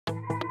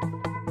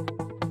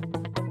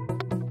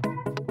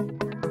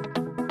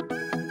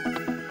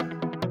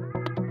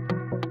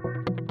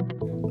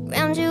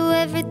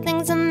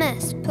everything's a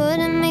mess,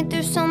 putting me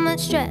through so much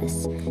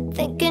stress.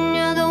 Thinking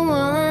you're the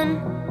one.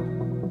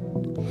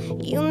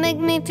 You make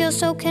me feel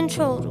so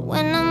controlled.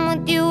 When I'm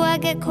with you I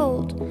get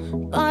cold.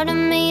 Part of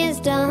me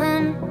is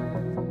done.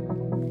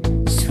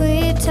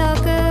 Sweet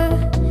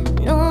talker,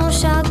 no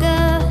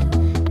shocker.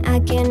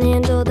 I can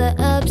handle the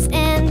ups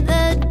and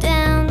the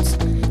downs.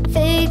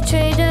 Fake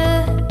traitor,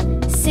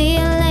 see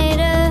you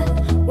later.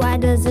 Why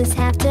does this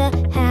have to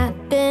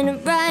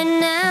happen right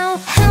now?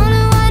 How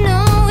do I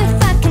know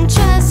if I can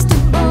trust a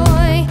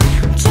boy?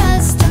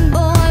 Trust a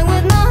boy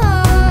with my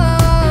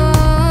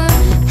heart.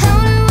 How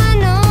do I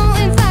know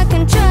if I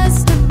can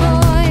trust a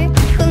boy?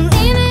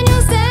 Believing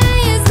you'll stay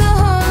is the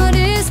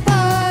hardest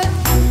part.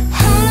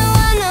 How do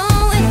I know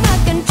if I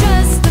can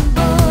trust a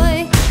boy?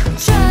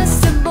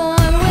 Trust a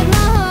boy with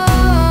my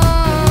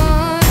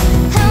heart.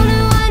 How do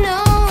I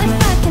know if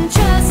I can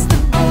trust a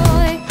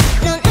boy?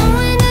 Not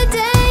knowing the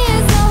day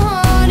is the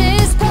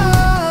hardest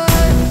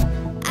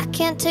part. I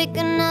can't take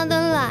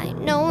another lie,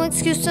 no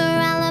excuse or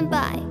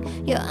alibi.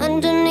 You're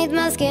underneath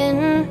my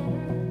skin.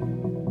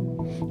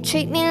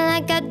 Treat me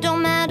like I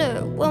don't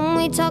matter. When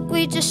we talk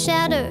we just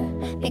shatter,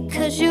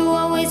 because you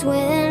always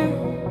win.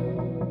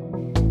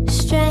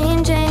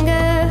 Strange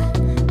anger,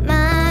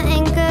 my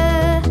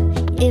anchor.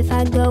 If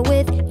I go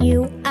with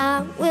you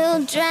I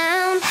will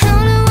drown.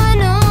 How do I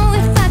know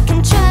if I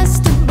can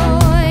trust a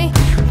boy?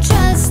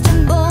 Trust a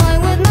boy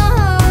with my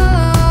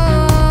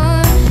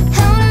heart.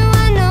 How do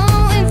I know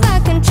if I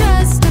can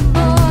trust a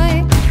boy?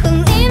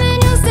 Believing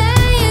you'll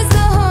stay is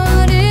the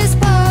hardest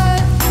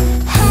part.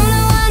 How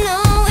do I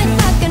know if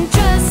I can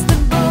trust a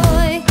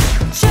boy?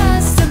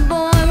 Trust a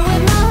boy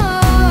with my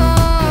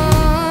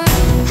heart.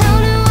 How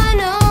do I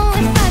know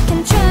if I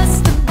can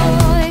trust a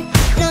boy?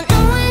 Not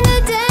knowing the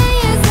day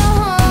is the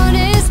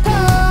hardest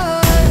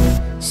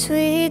part.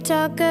 Sweet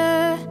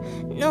talker,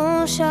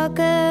 no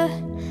shocker.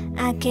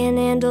 I can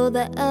handle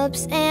the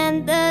ups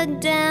and the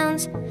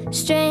downs.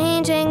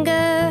 Strange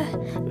anger,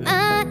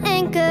 my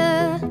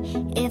anchor.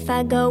 If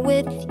I go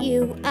with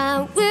you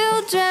I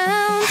will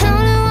drown. How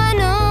do I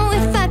know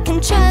if I can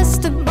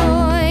trust a boy?